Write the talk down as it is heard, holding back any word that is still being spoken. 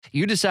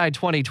You Decide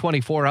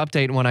 2024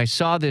 update. And when I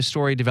saw this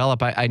story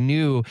develop, I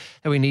knew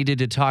that we needed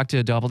to talk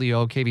to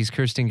WOKV's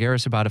Kirsten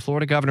Garriss about it.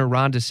 Florida Governor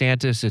Ron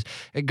Desantis is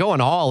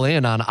going all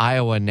in on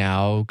Iowa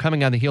now,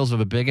 coming on the heels of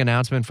a big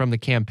announcement from the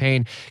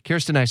campaign.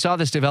 Kirsten, I saw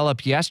this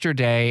develop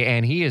yesterday,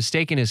 and he is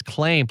staking his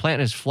claim,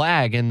 planting his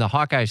flag in the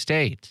Hawkeye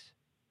State.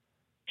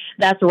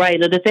 That's right.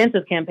 The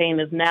DeSantis campaign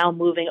is now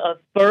moving a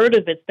third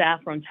of its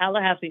staff from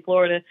Tallahassee,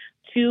 Florida,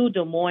 to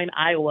Des Moines,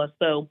 Iowa.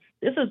 So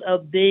this is a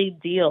big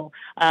deal.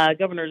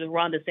 Governor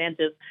Ron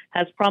Desantis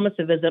has promised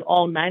to visit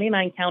all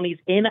 99 counties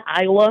in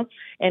Iowa,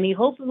 and he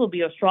hopes this will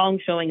be a strong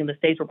showing in the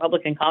state's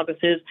Republican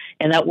caucuses,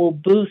 and that will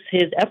boost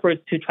his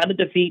efforts to try to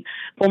defeat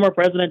former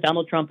President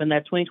Donald Trump in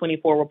that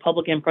 2024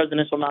 Republican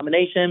presidential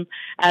nomination.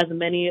 As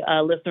many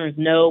listeners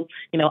know,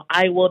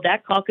 Iowa,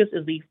 that caucus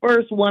is the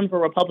first one for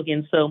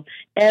Republicans, so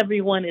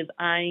everyone is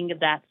eyeing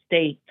that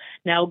state.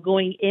 Now,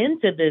 going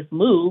into this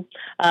move,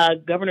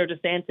 Governor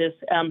DeSantis,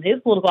 his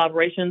political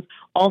operations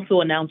also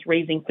announced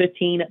raising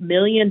 $15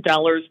 million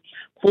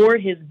for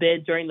his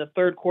bid during the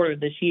third quarter of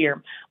this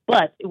year.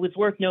 But it was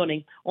worth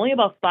noting, only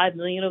about $5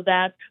 million of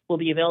that will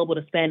be available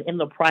to spend in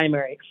the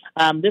primary.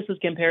 This is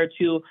compared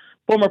to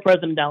former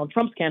President Donald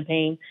Trump's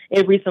campaign.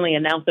 It recently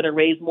announced that it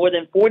raised more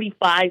than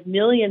 $45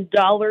 million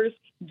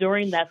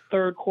during that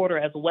third quarter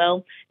as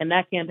well. And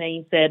that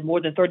campaign said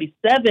more than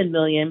 $37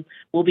 million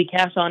will be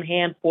cash on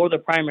hand for the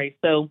primary.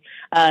 So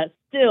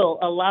still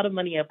a lot of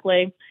money at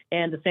play,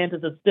 and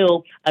DeSantis is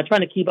still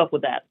trying to keep up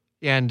with that.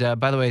 And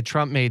by the way,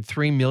 Trump made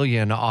 $3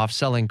 million off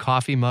selling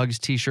coffee mugs,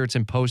 T-shirts,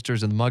 and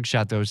posters in the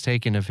mugshot that was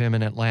taken of him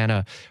in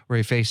Atlanta, where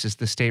he faces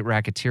the state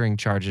racketeering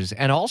charges.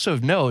 And also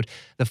of note,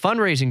 the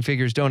fundraising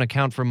figures don't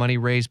account for money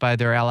raised by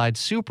their allied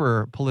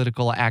super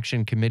political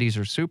action committees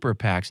or super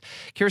PACs.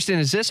 Kirsten,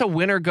 is this a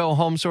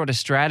winner-go-home sort of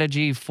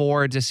strategy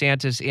for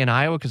DeSantis in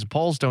Iowa? Because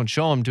polls don't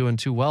show him doing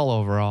too well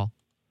overall.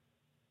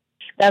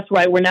 That's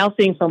right. We're now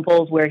seeing some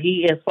polls where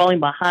he is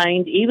falling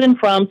behind, even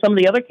from some of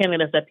the other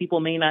candidates that people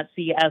may not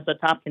see as the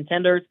top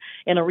contenders.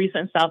 In a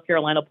recent South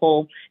Carolina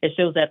poll, it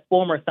shows that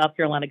former South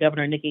Carolina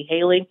Governor Nikki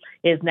Haley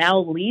is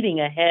now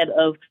leading ahead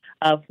of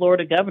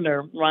Florida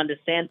Governor Ron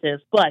DeSantis,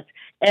 but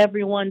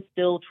everyone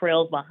still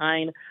trails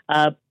behind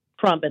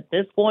Trump at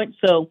this point.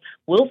 So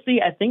we'll see.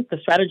 I think the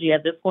strategy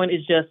at this point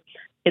is just,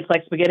 it's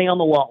like spaghetti on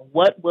the wall.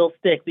 What will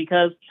stick?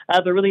 Because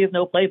there really is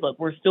no playbook.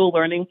 We're still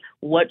learning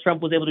what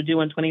Trump was able to do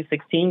in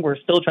 2016. We're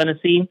still trying to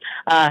see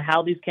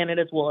how these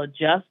candidates will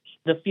adjust.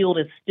 The field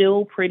is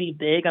still pretty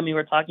big. I mean,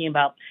 we're talking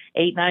about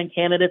 8-9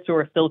 candidates who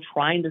are still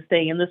trying to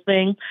stay in this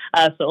thing.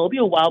 So it'll be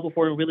a while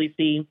before we really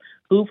see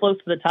who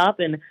floats to the top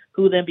and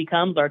who then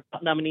becomes our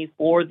top nominees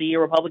for the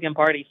Republican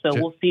Party. So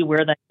we'll see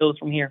where that goes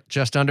from here.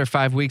 Just under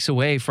 5 weeks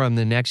away from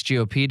the next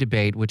GOP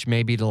debate, which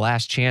may be the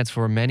last chance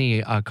for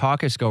many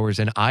caucus goers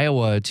in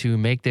Iowa to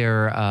make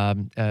their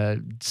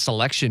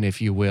selection,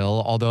 if you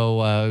will.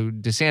 Although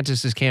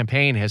DeSantis'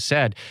 campaign has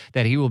said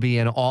that he will be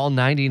in all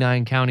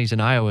 99 counties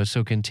in Iowa,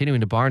 so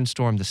continuing to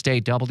barnstorm the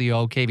state.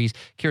 WOKV's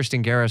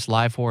Kirsten Garriss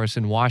live for us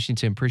in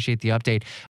Washington. Appreciate the update.